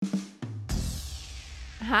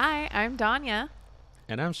Hi, I'm Danya,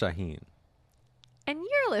 And I'm Shaheen. and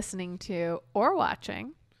you're listening to or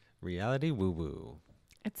watching Reality Woo Woo.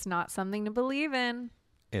 It's Not Something to Believe in.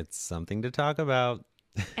 It's something to talk about.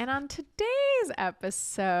 And on today's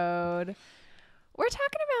episode, we're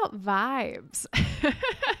talking about vibes,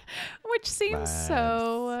 which seems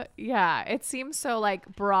it seems so like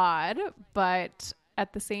broad, but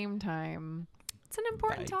at the same time, it's an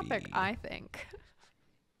important topic, Vibey. I think.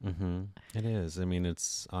 Mm-hmm. It is. I mean,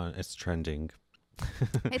 it's trending.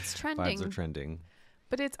 It's trending. Vibes are trending.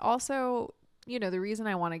 But it's also, the reason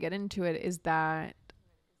I want to get into it is that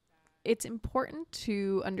it's important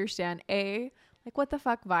to understand A, like what the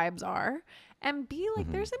fuck vibes are, and B,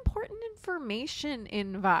 like there's important information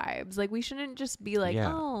in vibes. Like we shouldn't just be like,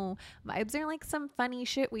 oh, vibes are like some funny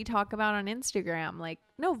shit we talk about on Instagram. Like,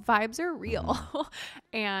 no, vibes are real.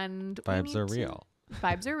 And Vibes are real.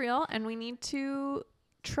 Vibes are real, and we need to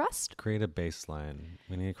trust. Create a baseline.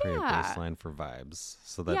 We need to create a baseline for vibes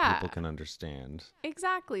so that people can understand.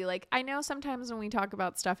 Exactly. Like I know sometimes when we talk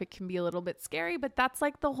about stuff, it can be a little bit scary, but that's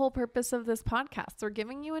like the whole purpose of this podcast. We're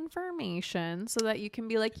giving you information so that you can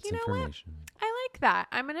be like, you know what? I like that.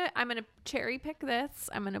 I'm gonna cherry pick this.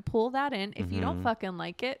 I'm gonna pull that in. If you don't fucking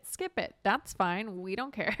like it, skip it. That's fine. We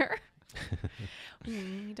don't care.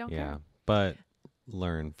 We don't care. Yeah, but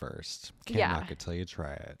learn first. Can't knock it till you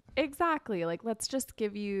try it. Exactly. Like let's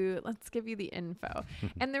give you the info.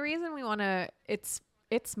 And the reason we want to it's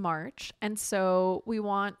March, and so we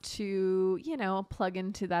want to, plug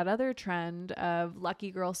into that other trend of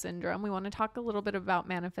lucky girl syndrome. We want to talk a little bit about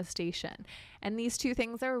manifestation. And these two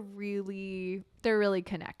things are really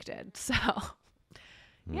connected. So,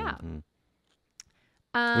 yeah.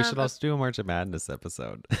 We should also do a March of Madness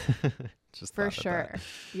episode. Just for sure.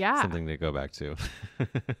 Yeah. Something to go back to.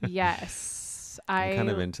 Yes. I'm kind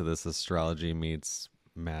of into this astrology meets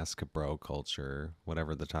mask bro culture,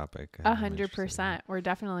 whatever the topic. 100%. We're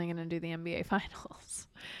definitely going to do the NBA finals.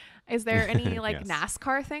 Is there any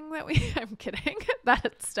NASCAR thing that I'm kidding.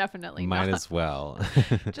 That's definitely Might not. As well.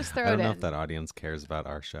 Just throw it in. I don't know if that audience cares about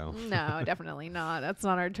our show. No, definitely not. That's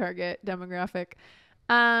not our target demographic.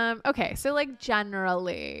 Okay. So like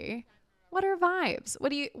generally, what are vibes? What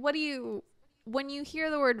do you, when you hear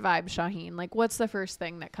the word vibe, Shaheen, like what's the first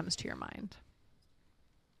thing that comes to your mind?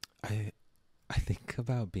 I think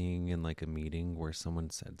about being in like a meeting where someone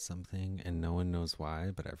said something and no one knows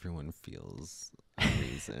why, but everyone feels a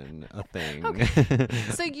reason, a thing. Okay.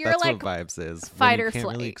 So you're that's like what vibes is. Fight when or you can't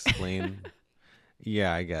flight. Really explain.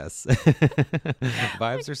 Yeah, I guess.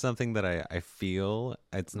 Vibes are something that I feel.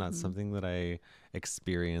 It's not something that I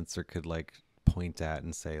experience or could like point at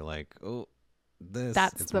and say like, oh,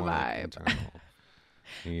 that's it's the more vibe. Like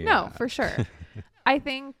yeah. No, for sure. I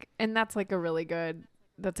think, and that's like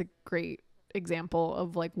that's a great example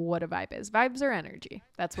of like what a vibe is. Vibes are energy.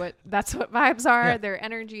 That's what vibes are. Yeah. They're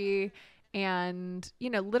energy. And,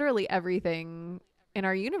 literally everything in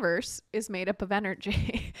our universe is made up of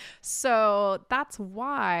energy. So that's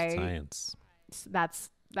why Science. That's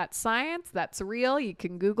science. That's real. You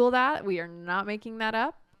can Google that. We are not making that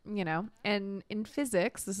up, and in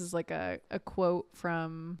physics, this is like a quote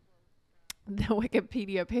from the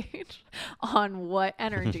Wikipedia page on what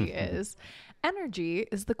energy is. Energy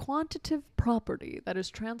is the quantitative property that is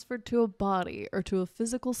transferred to a body or to a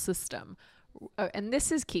physical system. And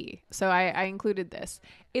this is key. So I included this.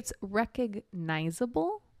 It's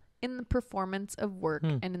recognizable in the performance of work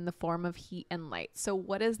and in the form of heat and light. So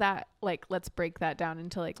what is that like? Let's break that down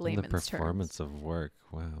into like layman's terms. The performance of work.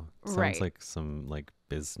 Wow. Sounds right. like some like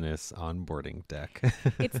business onboarding deck.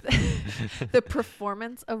 It's the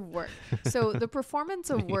performance of work. So the performance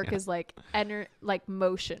of work is like like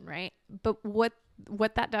motion, right? But what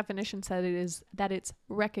that definition said is that it's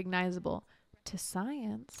recognizable to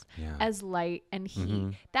science as light and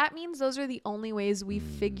heat. That means those are the only ways we've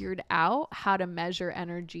figured out how to measure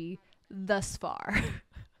energy thus far.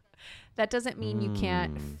 That doesn't mean you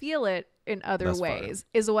can't feel it in other ways,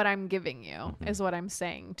 is what I'm giving you, is what I'm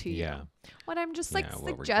saying to you. What I'm just like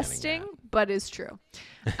suggesting, but is true.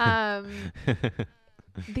 The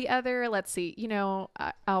other, let's see,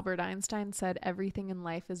 Albert Einstein said everything in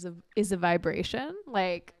life is a vibration.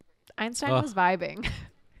 Like Einstein was vibing.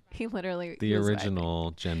 He literally the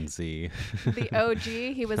original vibing. Gen Z. The OG,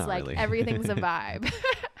 he was like, really. Everything's a vibe.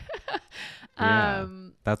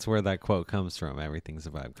 That's where that quote comes from. Everything's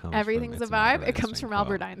a vibe. Everything's a vibe. It comes from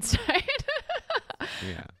Albert Einstein.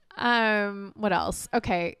 What else?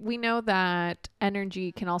 Okay, we know that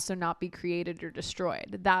energy can also not be created or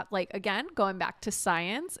destroyed. That, like, again, going back to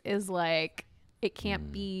science, is like it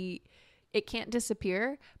can't be It can't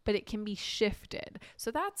disappear, but it can be shifted.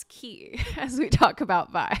 So that's key as we talk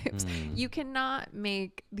about vibes. You cannot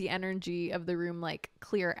make the energy of the room like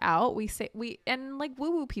clear out. And like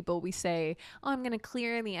woo-woo people, we say, oh, I'm going to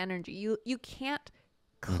clear the energy. You can't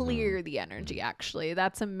clear the energy, actually.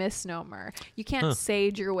 That's a misnomer. You can't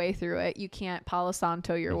sage your way through it. You can't Palo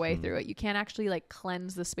Santo your way through it. You can't actually like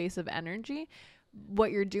cleanse the space of energy.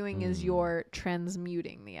 What you're doing is you're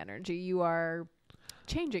transmuting the energy. You are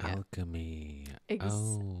changing it. Alchemy.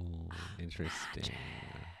 Oh, interesting.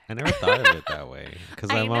 I never thought of it that way, because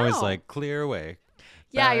I'm always like, clear away.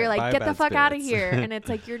 Yeah, you're like, bye, get the fuck out of spirits. here. And it's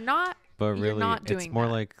like, you're not, But really, you're not doing it's more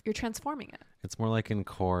that. like, you're transforming it. it's more like in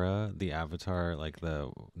Korra, the Avatar, like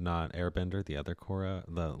the not Airbender, the other Korra,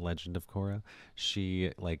 the Legend of Korra.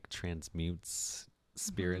 She like transmutes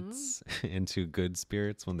spirits into good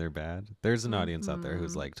spirits when they're bad. There's an audience out there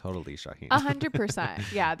who's like totally Shaheen.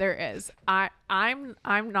 100%. Yeah, there is. I'm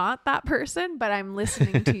not that person, but I'm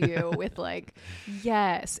listening to you with like,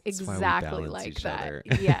 yes, That's why we exactly balance like each that. other.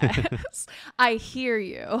 Yes, I hear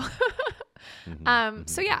you.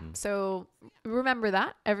 So yeah, so remember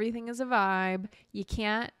that everything is a vibe. You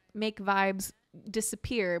can't make vibes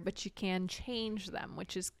disappear, but you can change them,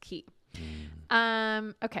 which is key.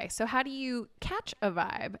 Okay, so how do you catch a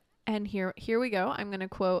vibe? And here we go. I'm going to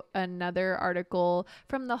quote another article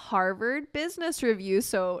from the Harvard Business Review.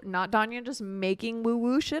 So not Danya just making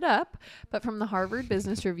woo-woo shit up, but from the Harvard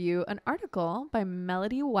Business Review, an article by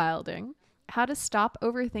Melody Wilding, How to Stop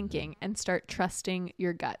Overthinking and Start Trusting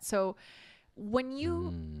Your Gut. So when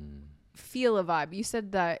you feel a vibe, you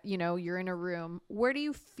said that, you know, you're in a room. Where do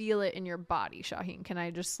you feel it in your body, Shaheen? Can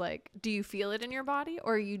I just like, do you feel it in your body,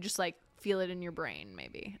 or you just like feel it in your brain?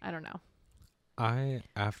 Maybe. I don't know.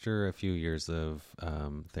 After a few years of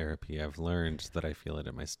therapy, I've learned that I feel it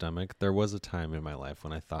in my stomach. There was a time in my life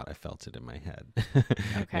when I thought I felt it in my head.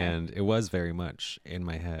 Okay. And it was very much in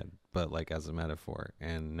my head, but like as a metaphor.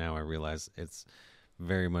 And now I realize it's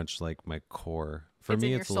very much like my core. For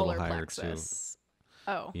me, it's a little higher too.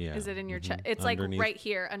 Oh, Yeah. Is it in your chest? It's Underneath- like right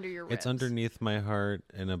here under your ribs. It's underneath my heart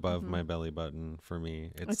and above my belly button for me.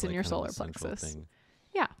 It's in like your kind of solar a central plexus. thing.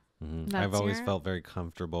 Yeah. I've That's always your- felt very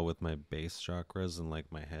comfortable with my base chakras and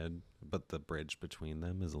like my head, but the bridge between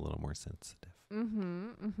them is a little more sensitive.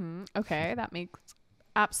 Okay, that makes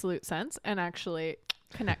absolute sense and actually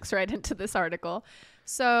connects right into this article.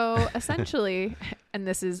 So essentially, and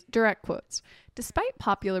this is direct quotes, despite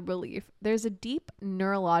popular belief, there's a deep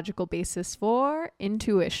neurological basis for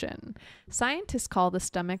intuition. Scientists call the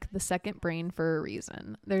stomach the second brain for a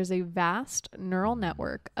reason. There's a vast neural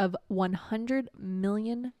network of 100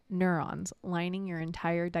 million neurons lining your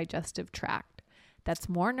entire digestive tract. That's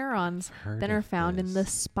more neurons than are found in the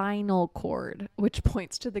spinal cord, which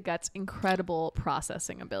points to the gut's incredible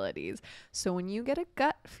processing abilities. So when you get a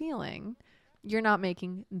gut feeling, you're not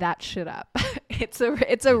making that shit up. It's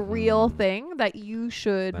a real thing that you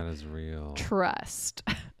should That is real. trust.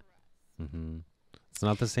 It's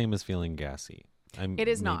not the same as feeling gassy. It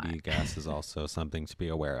is maybe not. gas is also something to be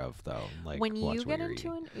aware of, though. Like When watch you what get you're into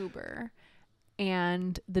eating. an Uber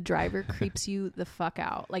and the driver creeps you the fuck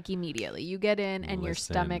out, like immediately you get in and your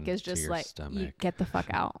stomach Listen is to just your like, you stomach. get the fuck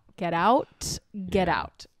out, get out, get Yeah.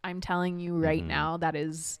 out. I'm telling you right now,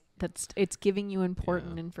 it's giving you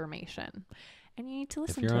important Yeah. information, and you need to If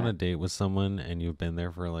listen you're to on a it. date with someone and you've been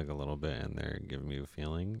there for like a little bit and they're giving you a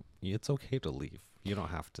feeling, it's okay to leave. You don't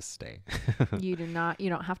have to stay. You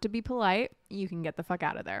don't have to be polite. You can get the fuck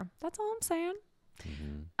out of there. That's all I'm saying.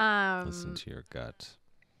 Listen to your gut.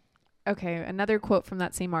 Okay, another quote from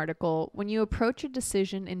that same article. When you approach a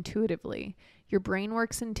decision intuitively, your brain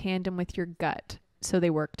works in tandem with your gut. So they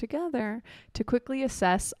work together to quickly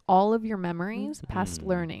assess all of your memories, past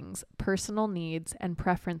learnings, personal needs, and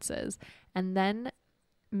preferences, and then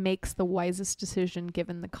makes the wisest decision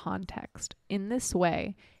given the context. In this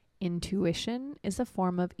way, intuition is a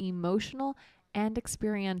form of emotional and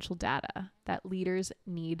experiential data that leaders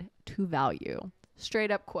need to value.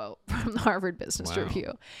 Straight up quote from the Harvard Business Wow.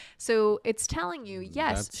 Review. So it's telling you,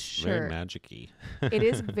 yes, That's sure. very magic-y. It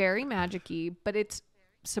is very magic-y, but it's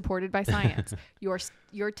supported by science.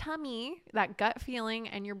 Your tummy, that gut feeling,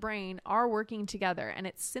 and your brain are working together, and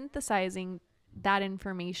it's synthesizing that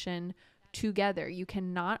information together. You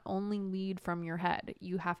cannot only lead from your head.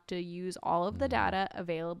 You have to use all of the data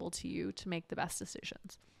available to you to make the best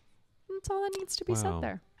decisions. That's all that needs to be Wow. said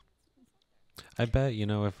there. I bet,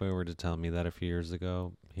 if he were to tell me that a few years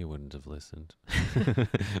ago, he wouldn't have listened.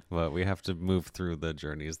 But we have to move through the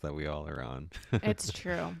journeys that we all are on. It's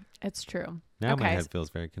true. It's true. Now my Okay. head feels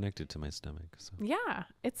very connected to my stomach. So Yeah,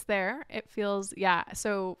 it's there. It feels, yeah.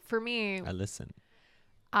 So for me, I listen.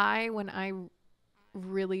 when I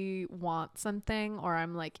really want something or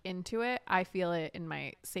I'm like into it, I feel it in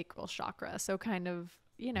my sacral chakra. So kind of,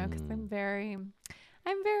 you know, because I'm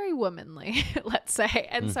very womanly, let's say.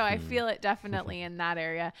 And so I feel it definitely in that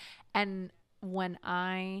area. And when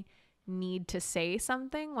I need to say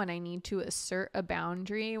something, when I need to assert a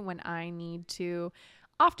boundary, when I need to,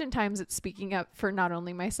 oftentimes it's speaking up for not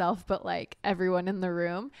only myself, but like everyone in the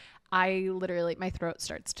room, I literally, my throat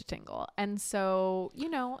starts to tingle. And so, you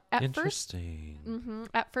know, at first,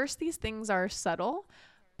 these things are subtle,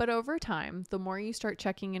 but over time, the more you start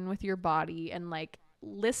checking in with your body and like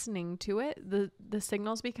listening to it, the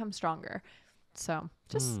signals become stronger. So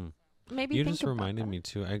just maybe you think just about reminded that. me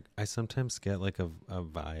too. I sometimes get like a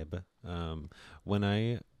vibe when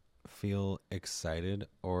I feel excited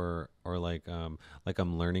or like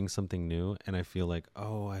I'm learning something new, and I feel like,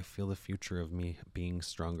 oh, I feel the future of me being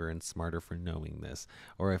stronger and smarter for knowing this.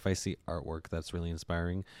 Or if I see artwork that's really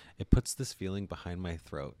inspiring, it puts this feeling behind my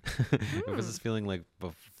throat. It puts this feeling like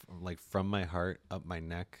from my heart up my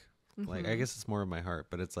neck. Like, I guess it's more of my heart,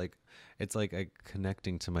 but it's like a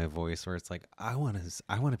connecting to my voice where it's like, I want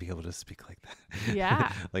to be able to speak like that.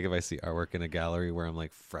 Yeah. Like if I see artwork in a gallery where I'm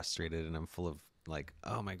like frustrated and I'm full of like,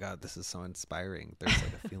 oh my God, this is so inspiring. There's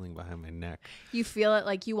like a feeling behind my neck. You feel it,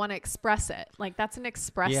 like you want to express it. Like that's an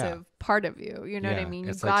expressive part of you. You know what I mean?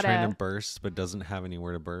 It's You've like gotta, trying to burst, but doesn't have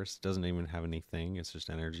anywhere to burst. Doesn't even have anything. It's just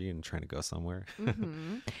energy and trying to go somewhere.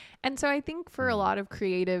 And so I think for a lot of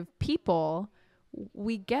creative people,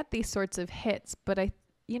 we get these sorts of hits, but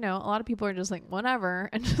you know, a lot of people are just like, whatever,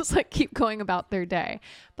 and just like keep going about their day.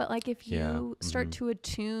 But like if you start to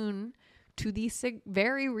attune to these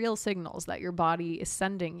very real signals that your body is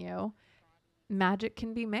sending you, magic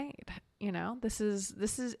can be made. You know,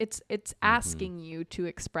 it's asking you to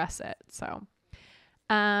express it. So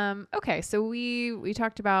okay, so we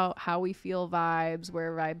talked about how we feel vibes,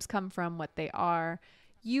 where vibes come from, what they are.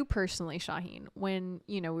 You personally, Shaheen, when,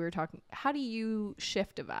 you know, we were talking, how do you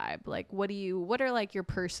shift a vibe? Like, what are like your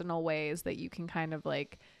personal ways that you can kind of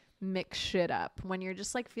like mix shit up when you're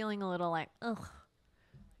just like feeling a little like, ugh,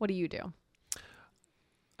 what do you do?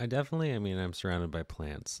 I mean, I'm surrounded by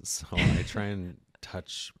plants, so I try and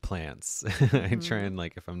touch plants. I try and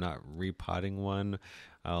like, if I'm not repotting one,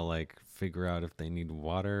 I'll like figure out if they need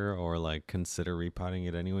water or like consider repotting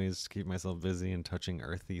it anyways to keep myself busy and touching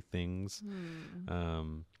earthy things.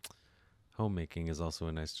 Homemaking is also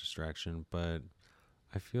a nice distraction, but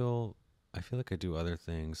I feel like I do other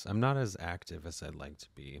things. I'm not as active as I'd like to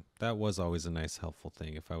be. That was always a nice helpful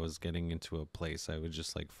thing. If I was getting into a place, I would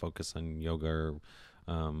just like focus on yoga or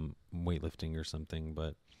weightlifting or something.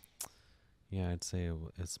 But yeah, I'd say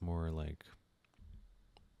it's more like,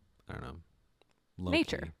 I don't know,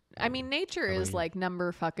 nature. I mean, nature is like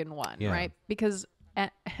number fucking one, right? Because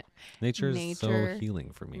nature is so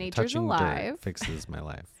healing for me. Nature's Touching alive. Dirt fixes my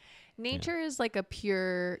life. Nature is like a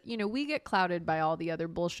pure, you know, we get clouded by all the other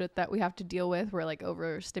bullshit that we have to deal with. We're like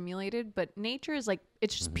overstimulated, but nature is like,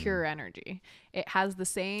 it's just pure energy. It has the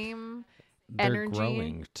same energy. They're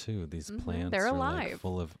growing too. These plants They're are alive. like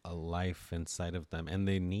full of a life inside of them, and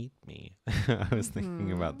they need me. I was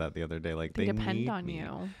thinking about that the other day. Like they depend need on me.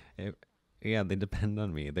 you. Yeah, they depend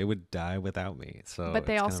on me. They would die without me. So, but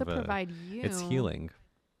they also provide you. It's healing.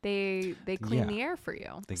 They clean the air for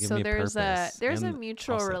you. They give so me there's purpose a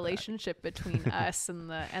mutual relationship between us and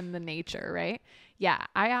the nature, right? Yeah,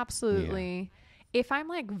 I absolutely. If I'm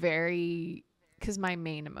like very, because my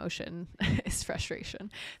main emotion is frustration.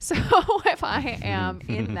 So if I am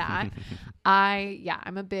in that,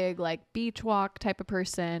 I'm a big like beach walk type of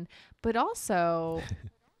person, but also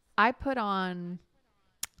I'll put on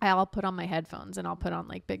my headphones and I'll put on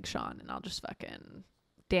like Big Sean and I'll just fucking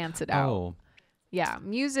dance it out. Oh. Yeah,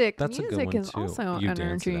 music That's a good one is too. also You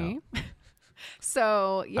dance it energy.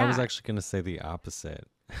 So, yeah. I was actually going to say the opposite.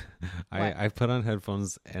 I put on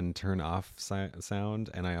headphones and turn off sound,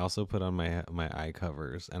 and I also put on my eye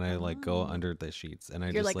covers, and I like go under the sheets, and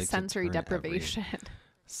You're just like sensory deprivation.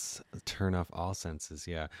 Turn off all senses.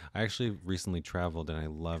 Yeah, I actually recently traveled, and I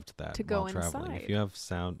loved that. To go while traveling. inside. If you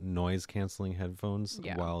have noise canceling headphones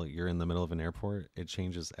while you're in the middle of an airport, it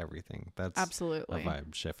changes everything. That's absolutely a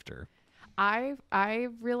vibe shifter.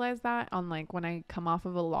 I've realized that on like when I come off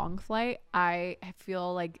of a long flight, I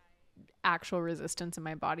feel like actual resistance in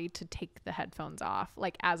my body to take the headphones off.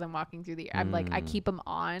 Like as I'm walking through the air, I'm like, I keep them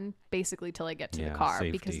on basically till I get to the car.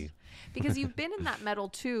 Safety. because you've been in that metal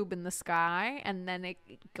tube in the sky, and then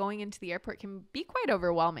going into the airport can be quite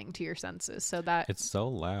overwhelming to your senses. So that it's so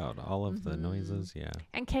loud, all of the noises,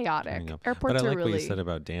 and chaotic. Airports but I like are really... what you said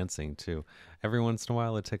about dancing too. every once in a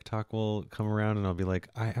while a TikTok will come around and I'll be like,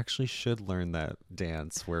 I actually should learn that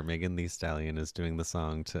dance where Megan Thee Stallion is doing the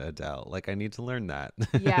song to Adele. Like, I need to learn that.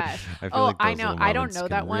 Yes. I feel Oh, like I those know. little I don't moments know can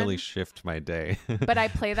that one. really shift my day. But I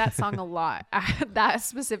play that song a lot, that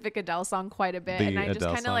specific Adele song quite a bit, The and I just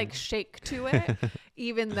Adele kind of like song? shake to it,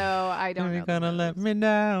 even though I don't You're know. gonna let me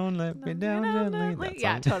down gently. That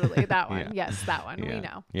Yeah, song. totally, that one. Yeah. Yes, that one. We Yeah.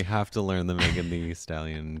 know. You have to learn the Megan Thee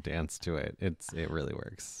Stallion dance to it. It really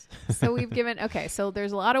works. So we've given so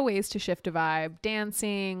there's a lot of ways to shift a vibe: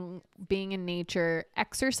 dancing, being in nature,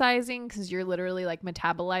 exercising, because you're literally like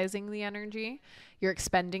metabolizing the energy, you're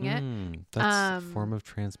expending it. That's a form of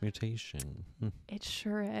transmutation. It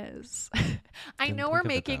sure is. I Didn't know think we're of it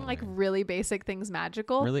making that like way. really basic things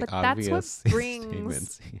magical, Really but that's what obvious brings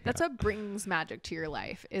statements. Yeah. that's what brings magic to your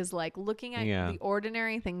life, is like looking at Yeah. the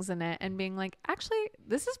ordinary things in it and being like, actually,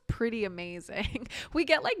 this is pretty amazing. We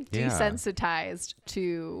get like Yeah. desensitized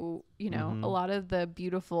to, Mm-hmm. a lot of the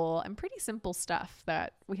beautiful and pretty simple stuff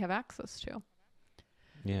that we have access to.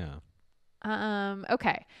 Yeah.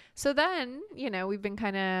 Okay. So then, we've been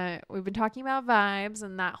talking about vibes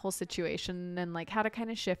and that whole situation and like how to kind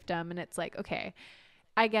of shift them. And it's like, okay,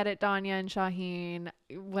 I get it, Danya and Shaheen,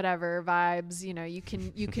 whatever vibes, you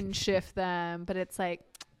can shift them, but it's like,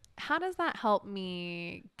 how does that help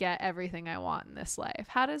me get everything I want in this life?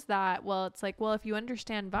 How does that, well, it's like, well, if you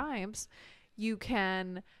understand vibes, you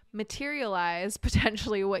can materialize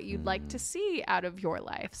potentially what you'd like to see out of your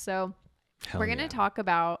life. So we're going to talk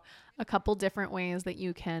about a couple different ways that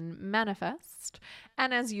you can manifest.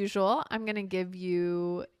 And as usual, I'm going to give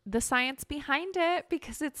you the science behind it,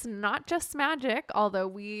 because it's not just magic. Although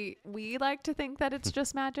we like to think that it's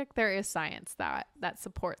just magic, there is science that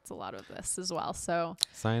supports a lot of this as well. So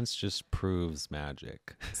Science just proves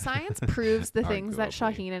magic. science proves the things that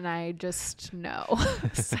Arguably. Shaheen and I just know.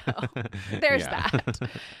 So there's Yeah.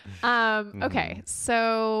 that. Okay,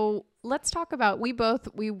 so let's talk about, we both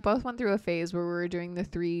went through a phase where we were doing the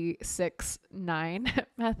 3-6-9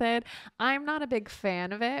 method. I'm not a big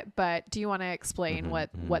fan of it, but do you want to explain what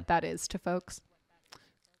that is to folks?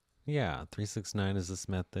 Yeah, 369 is this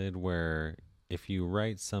method where if you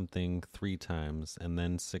write something 3 times and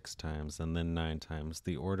then 6 times and then 9 times,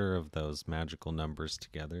 the order of those magical numbers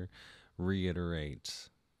together reiterate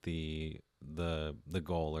the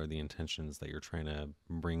goal or the intentions that you're trying to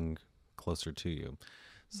bring closer to you.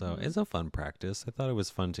 So it's a fun practice. I thought it was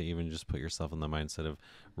fun to even just put yourself in the mindset of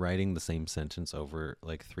writing the same sentence over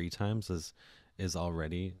like 3 times is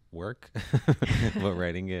already work. But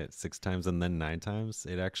writing it 6 times and then 9 times,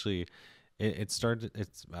 I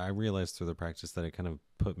realized through the practice that it kind of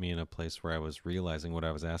put me in a place where I was realizing what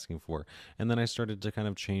I was asking for. And then I started to kind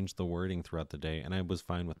of change the wording throughout the day, and I was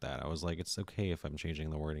fine with that. I was like, it's okay if I'm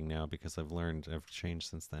changing the wording now, because I've changed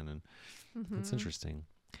since then, and it's interesting.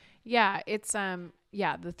 Yeah, it's the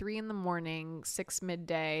 3 in the morning, 6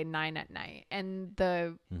 midday, 9 at night. And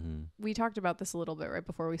we talked about this a little bit right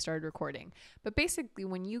before we started recording. But basically,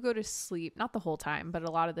 when you go to sleep, not the whole time, but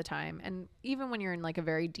a lot of the time, and even when you're in like a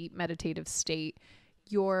very deep meditative state,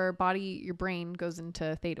 your brain goes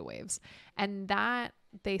into theta waves. And that,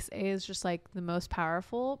 they say, is just like the most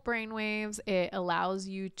powerful brain waves. It allows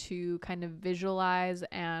you to kind of visualize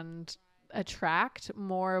and attract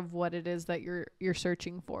more of what it is that you're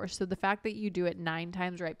searching for. So the fact that you do it 9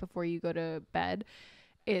 times right before you go to bed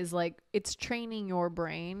is like, it's training your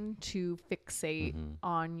brain to fixate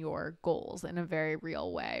on your goals in a very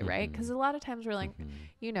real way, right? Because a lot of times we're like,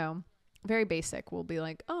 very basic. We'll be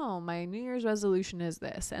like, oh, my New Year's resolution is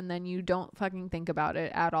this. And then you don't fucking think about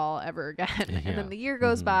it at all ever again. And then the year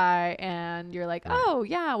goes by and you're like, oh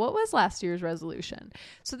yeah, what was last year's resolution?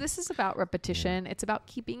 So this is about repetition. It's about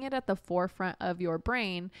keeping it at the forefront of your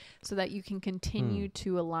brain so that you can continue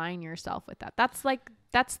to align yourself with that.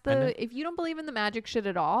 If you don't believe in the magic shit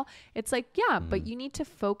at all, it's like, yeah, but you need to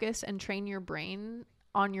focus and train your brain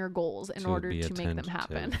on your goals in order to make them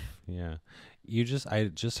happen. Yeah. I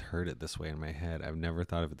just heard it this way in my head. I've never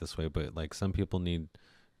thought of it this way, but like some people need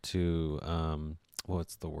to,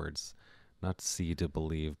 what's the words? Not see to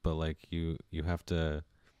believe, but like you have to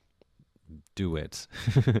do it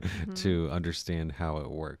to understand how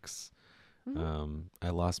it works. I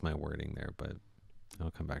lost my wording there, but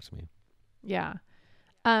it'll come back to me. Yeah.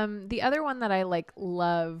 The other one that I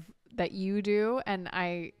love that you do, and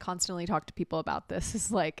I constantly talk to people about this, is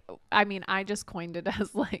like, I mean, I just coined it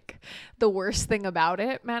as like the worst thing about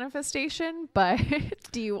it manifestation, but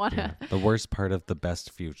do you want to? Yeah. The worst part of the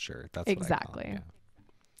best future. That's exactly. What I call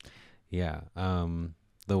it. Yeah.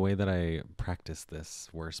 The way that I practice this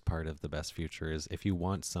worst part of the best future is, if you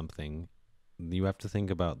want something, you have to think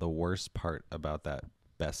about the worst part about that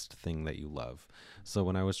best thing that you love. So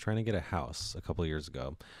when I was trying to get a house a couple of years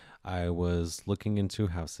ago, I was looking into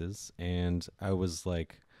houses, and I was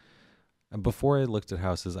like, before I looked at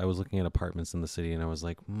houses, I was looking at apartments in the city, and I was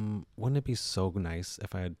like, wouldn't it be so nice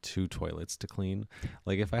if I had 2 toilets to clean?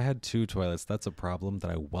 Like, if I had 2 toilets, that's a problem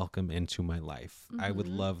that I welcome into my life. I would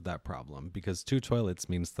love that problem, because 2 toilets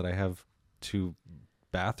means that I have 2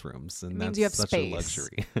 bathrooms, and that's such space. a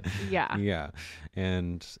luxury. Yeah. Yeah.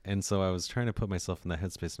 And so I was trying to put myself in that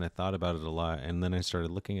headspace, and I thought about it a lot. And then I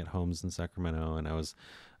started looking at homes in Sacramento, and I was,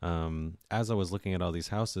 as I was looking at all these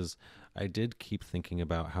houses, I did keep thinking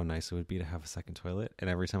about how nice it would be to have a second toilet. And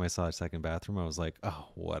every time I saw a second bathroom, I was like, oh,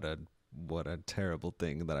 what a terrible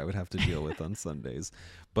thing that I would have to deal with on Sundays.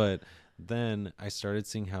 But then I started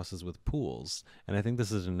seeing houses with pools. And I think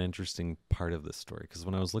this is an interesting part of this story, because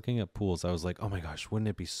when I was looking at pools, I was like, oh my gosh, wouldn't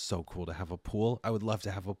it be so cool to have a pool? I would love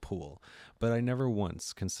to have a pool. But I never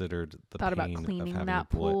once considered the Thought pain about cleaning of having that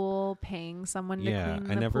a pool. pool, paying someone to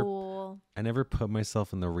clean the pool. I never put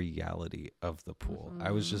myself in the reality of the pool.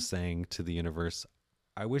 I was just saying to the universe,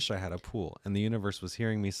 I wish I had a pool. And the universe was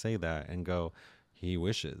hearing me say that and go, he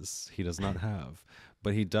wishes, he does not have.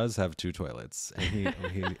 But he does have 2 toilets, and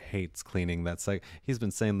he hates cleaning that he's been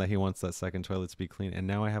saying that he wants that second toilet to be clean, and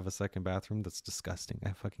now I have a second bathroom that's disgusting.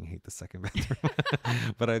 I fucking hate the second bathroom.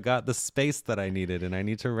 But I got the space that I needed, and I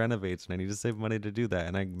need to renovate, and I need to save money to do that,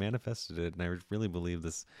 and I manifested it, and I really believe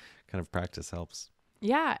this kind of practice helps.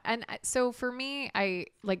 Yeah. And so for me, I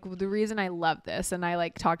like, the reason I love this and I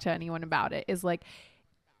like talk to anyone about it is like,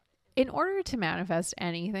 in order to manifest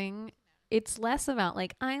anything, it's less about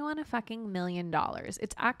like, I want a fucking $1 million.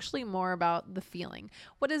 It's actually more about the feeling.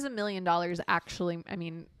 What is $1 million actually? I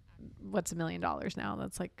mean, what's $1 million now?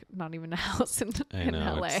 That's like not even a house in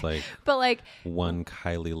LA. It's like, but like one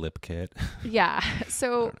Kylie lip kit. Yeah.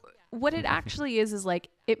 So what it actually is like,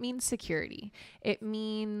 it means security. It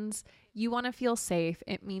means you want to feel safe.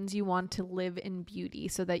 It means you want to live in beauty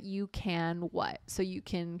so that you can what? So you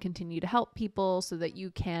can continue to help people, so that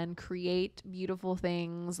you can create beautiful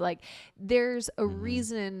things. Like, there's a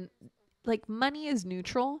reason, like, money is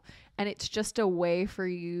neutral, and it's just a way for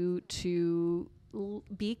you to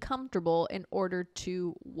be comfortable in order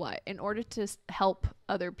to what? In order to help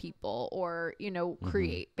other people, or, you know,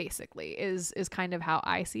 create, basically is kind of how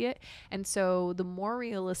I see it. And so the more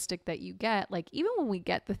realistic that you get, like, even when we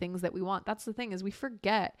get the things that we want, that's the thing, is we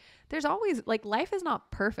forget there's always, like, life is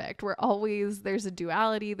not perfect. There's a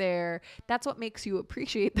duality there. That's what makes you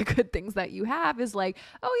appreciate the good things that you have, is like,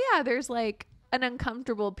 oh yeah, there's like an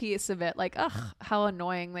uncomfortable piece of it, like, ugh, how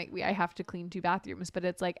annoying, like I have to clean 2 bathrooms, but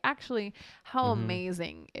it's like, actually, how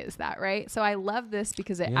amazing is that, right? So I love this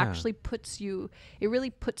because it actually really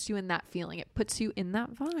puts you in that feeling. It puts you in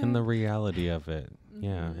that vibe. In the reality of it.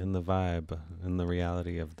 Yeah, in the vibe, in the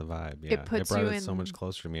reality of the vibe. Yeah, it puts brought you it so much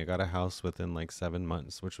closer to me. I got a house within like 7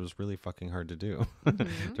 months, which was really fucking hard to do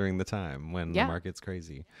during the time when the market's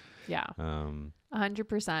crazy. Yeah,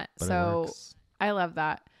 100%. But so I love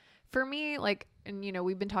that. For me, like, and you know,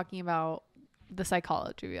 we've been talking about the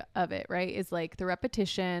psychology of it, right? Is like the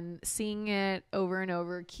repetition, seeing it over and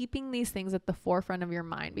over, keeping these things at the forefront of your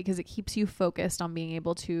mind, because it keeps you focused on being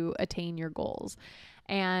able to attain your goals.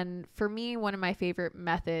 And for me, one of my favorite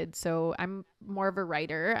methods, so I'm more of a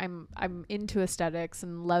writer. I'm into aesthetics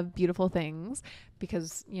and love beautiful things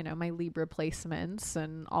because, you know, my Libra placements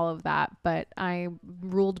and all of that, but I'm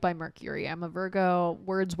ruled by Mercury. I'm a Virgo,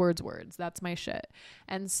 words. That's my shit.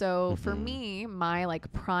 And so for me, my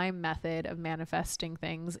like prime method of manifesting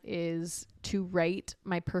things is to write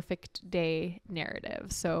my perfect day narrative.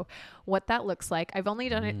 So what that looks like, I've only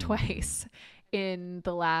done it twice.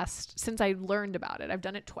 Since I learned about it, I've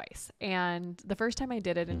done it twice. And the first time I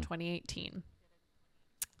did it in 2018,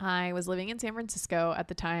 I was living in San Francisco at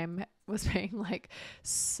the time, was paying like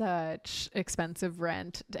such expensive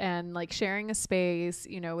rent, and like sharing a space,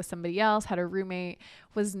 you know, with somebody else, had a roommate,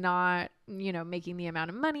 was not, you know, making the amount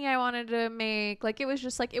of money I wanted to make. Like, it was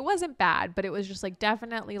just like, it wasn't bad, but it was just like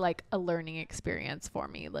definitely like a learning experience for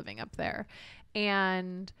me living up there.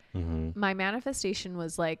 And my manifestation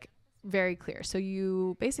was like very clear. So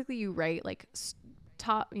you write like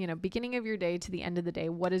top, you know, beginning of your day to the end of the day,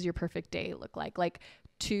 what does your perfect day look like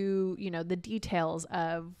to, you know, the details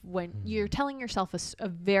of when you're telling yourself a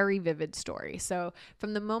very vivid story. So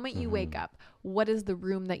from the moment you wake up, what does the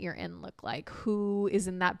room that you're in look like? Who is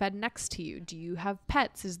in that bed next to you? Do you have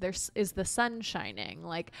pets? Is the sun shining?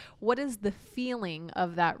 Like, what is the feeling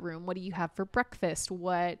of that room? What do you have for breakfast?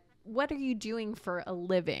 What what are you doing for a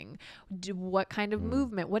living? What kind of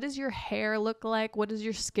movement? What does your hair look like? What does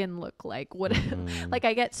your skin look like? What like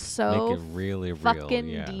I get Make so it really real. fucking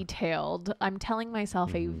Yeah. detailed. I'm telling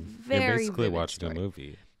myself a You're very basically vivid watching story. a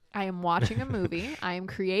movie. I am watching a movie. I am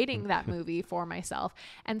creating that movie for myself.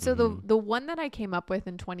 And so Mm-hmm. the one that I came up with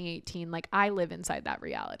in 2018, like I live inside that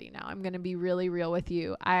reality now. I'm going to be really real with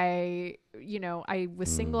you. I was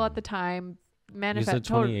single at the time. You said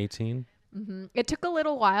 2018? It took a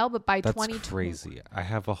little while, but by That's 2020, crazy. I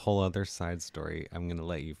have a whole other side story. I'm going to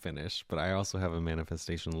let you finish, but I also have a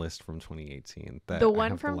manifestation list from 2018. That the I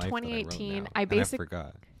one have from life that I wrote 2018, now, I and I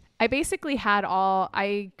forgot. basically had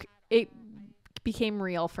it became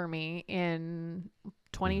real for me in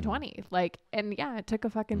 2020. Like, and yeah, it took a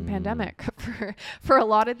fucking pandemic for a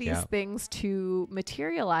lot of these Yeah. things to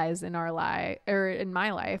materialize in our life or in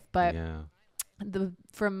my life. But Yeah.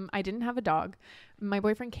 I didn't have a dog. My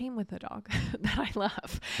boyfriend came with a dog that I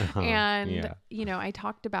love. And, Yeah. I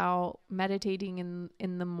talked about meditating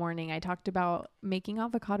in the morning. I talked about making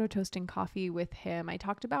avocado toast and coffee with him. I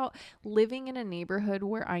talked about living in a neighborhood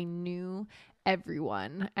where I knew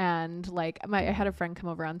everyone. And like I had a friend come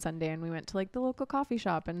over on Sunday and we went to like the local coffee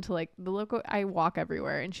shop and to like I walk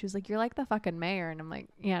everywhere. And she was like, "You're like the fucking mayor." And I'm like,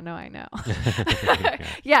 "Yeah, no, I know."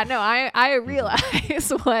 Yeah, no, I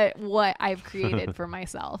realize what I've created for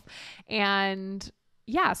myself. And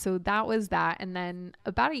yeah, so that was that. And then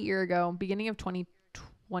about a year ago, beginning of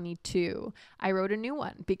 2022, I wrote a new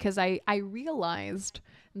one because I realized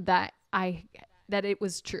that it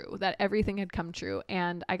was true, that everything had come true.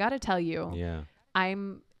 And I got to tell you, Yeah.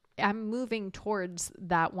 I'm moving towards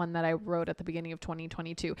that one that I wrote at the beginning of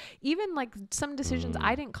 2022. Even like some decisions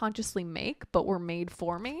I didn't consciously make, but were made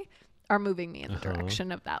for me, are moving me in the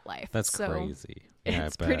direction of that life. That's so crazy. Yeah,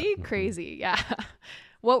 it's pretty crazy. Yeah.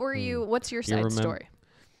 What's your side story?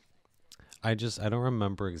 I don't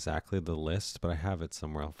remember exactly the list, but I have it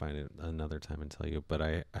somewhere. I'll find it another time and tell you. But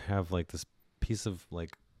I have like this piece of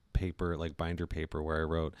like paper, like binder paper, where I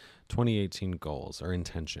wrote 2018 goals or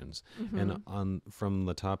intentions. And from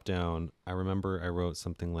the top down, I remember I wrote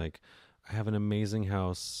something like, I have an amazing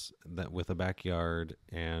house with a backyard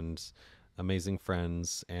and amazing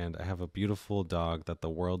friends, and I have a beautiful dog that the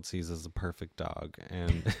world sees as a perfect dog.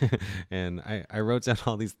 And and I wrote down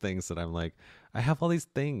all these things that I'm like, I have all these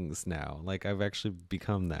things now. Like I've actually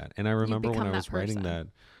become that. And I remember when I was writing that,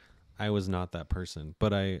 I was not that person. But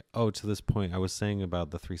to this point, I was saying about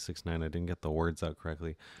the 369, I didn't get the words out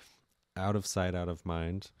correctly. Out of sight, out of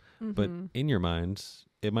mind. But in your mind,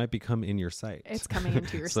 it might become in your sight. It's coming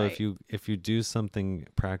into your so sight. if you do something,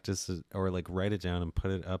 practice it, or like write it down and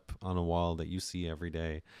put it up on a wall that you see every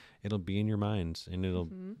day, it'll be in your mind and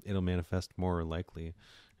it'll manifest more likely.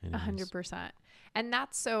 100%. And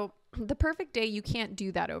that's so the perfect day, you can't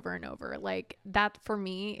do that over and over. Like that for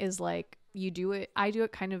me is like I do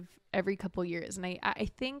it kind of every couple years. And I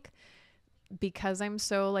think because I'm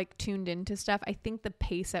so like tuned into stuff, I think the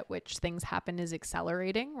pace at which things happen is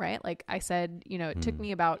accelerating, right? Like I said, it took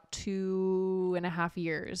me about 2.5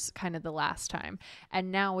 years kind of the last time.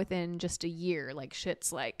 And now within just a year, like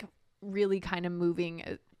shit's like really kind of moving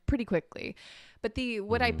pretty quickly. But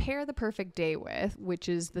what I pair the perfect day with, which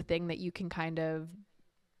is the thing that you can kind of,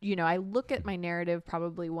 I look at my narrative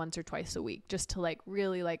probably once or twice a week just to like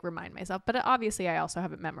really like remind myself. But obviously I also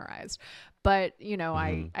have it memorized. But,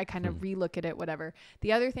 I kind of relook at it, whatever.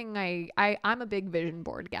 The other thing I'm a big vision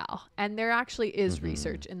board gal. And there actually is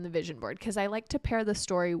research in the vision board because I like to pair the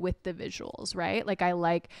story with the visuals, right?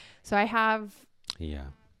 Like so I have... Yeah.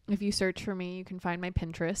 If you search for me, you can find my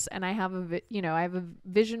Pinterest, and I have I have a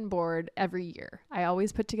vision board every year. I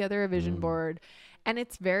always put together a vision board, and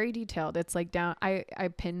it's very detailed. It's like I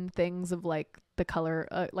pin things of like the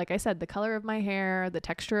color, like I said, the color of my hair, the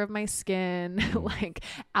texture of my skin, like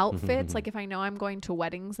outfits. Like if I know I'm going to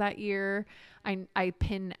weddings that year, I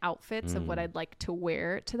pin outfits of what I'd like to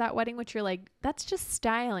wear to that wedding, which you're like, that's just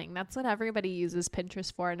styling. That's what everybody uses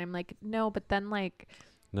Pinterest for. And I'm like, no, but then like...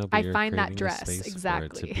 No, but I find that dress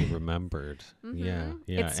exactly for it to be remembered. Yeah.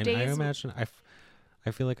 And I imagine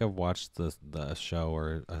I feel like I've watched the show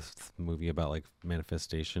or a movie about like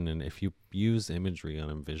manifestation, and if you use imagery on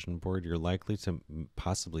a vision board, you're likely to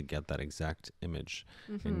possibly get that exact image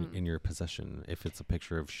in your possession. If it's a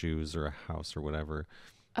picture of shoes or a house or whatever,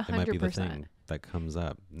 100%. it might be the thing that comes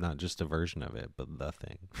up, not just a version of it, but the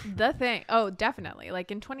thing. The thing. Oh, definitely. Like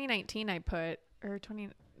in 2019,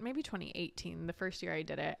 maybe 2018, the first year I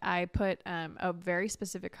did it, I put a very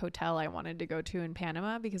specific hotel I wanted to go to in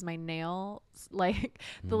Panama because my nails, like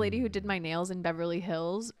the lady who did my nails in Beverly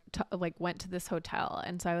Hills, like went to this hotel.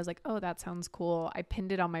 And so I was like, oh, that sounds cool. I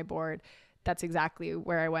pinned it on my board. that's exactly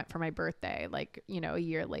where I went for my birthday, like, you know, a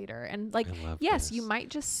year later. And like, I love yes, this. you might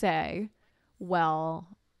just say, well,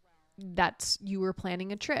 that's, you were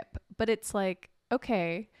planning a trip, but it's like,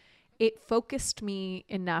 okay, it focused me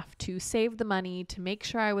enough to save the money, to make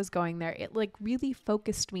sure I was going there. It like really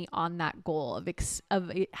focused me on that goal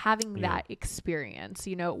of having Yeah. that experience.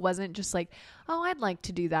 You know, it wasn't just like, oh, I'd like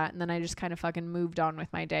to do that, and then I just kind of fucking moved on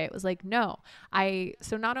with my day. It was like, no,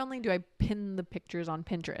 so not only do I pin the pictures on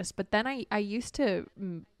Pinterest, but then I used to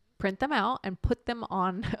print them out and put them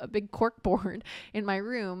on a big cork board in my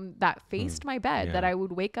room that faced my bed, Yeah. that I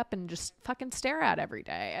would wake up and just fucking stare at every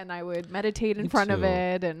day, and I would meditate in Me front of too.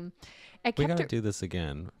 it. And I We kept gotta it. do this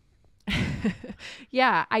again.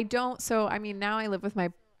 Yeah, I don't. So I mean, now I live with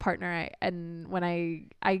my partner, and when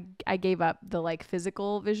I gave up the like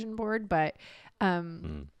physical vision board, but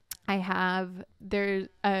I have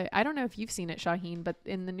I don't know if you've seen it, Shaheen, but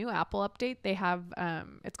in the new Apple update they have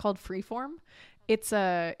it's called Freeform. It's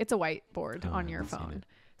a whiteboard Oh, on I your haven't seen phone. it.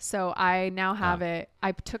 So I now have it.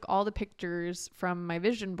 I took all the pictures from my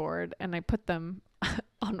vision board and I put them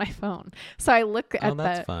on my phone. So I look Oh, at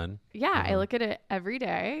that's fun. yeah, I Yeah. look at it every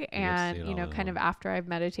day, You get to see and it you know, all at kind of once. after I've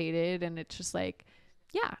meditated, and it's just like,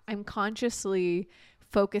 yeah, I'm consciously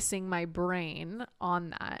focusing my brain on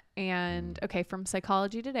that. And okay, from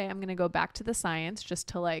Psychology Today, I'm going to go back to the science just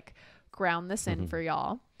to like ground this in for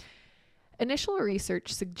y'all. Initial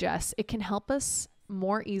research suggests it can help us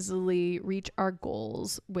more easily reach our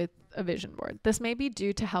goals with a vision board. This may be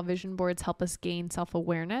due to how vision boards help us gain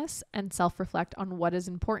self-awareness and self-reflect on what is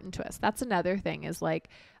important to us. That's another thing, is like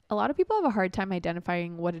a lot of people have a hard time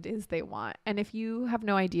identifying what it is they want. And if you have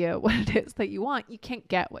no idea what it is that you want, you can't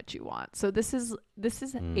get what you want. So this is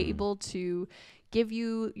able to give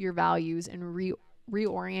you your values and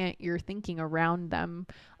reorient your thinking around them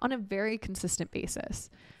on a very consistent basis.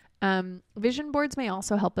 Vision boards may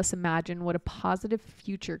also help us imagine what a positive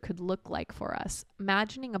future could look like for us.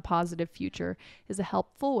 Imagining a positive future is a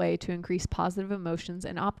helpful way to increase positive emotions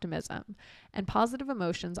and optimism. And positive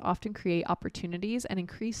emotions often create opportunities and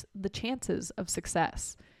increase the chances of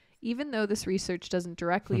success. Even though this research doesn't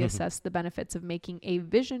directly assess the benefits of making a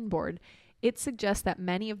vision board, it suggests that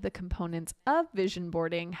many of the components of vision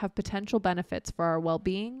boarding have potential benefits for our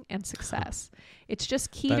well-being and success. It's just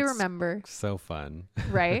key to That's remember, So fun.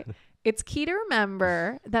 right? It's key to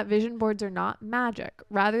remember that vision boards are not magic.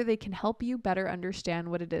 Rather, they can help you better understand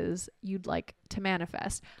what it is you'd like to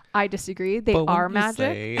manifest. I disagree. They But are wouldn't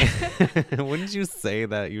you magic. wouldn't you say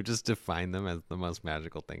that you just define them as the most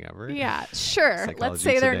magical thing ever? Yeah, sure. Let's Psychology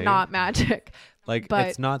say they're Today. not magic. Like, But-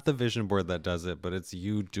 it's not the vision board that does it, but it's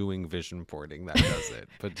you doing vision boarding that does it.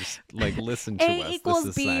 But just like listen to A us. equals this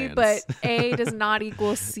is B, science. but A does not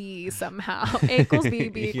equal C somehow. A equals B,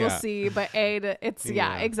 B equals Yeah. C, but it's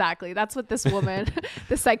Yeah. exactly. That's what this woman,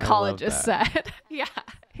 the psychologist said. Yeah,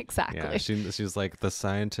 exactly. Yeah, she's like, the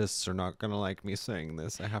scientists are not gonna like me saying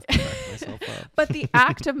this. I have to back myself up. But the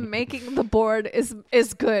act of making the board is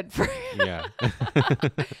good for you. Yeah.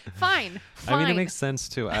 Fine. I mean, it makes sense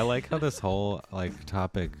too. I like how this whole like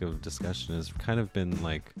topic of discussion has kind of been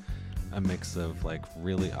like a mix of like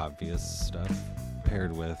really obvious stuff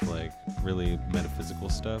paired with like really metaphysical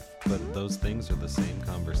stuff, but those things are the same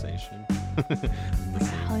conversation. The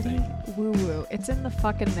same Reality thing. woo woo. It's in the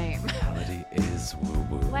fucking name. Reality is woo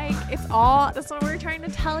woo. Like, it's all, that's what we're trying to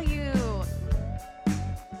tell you.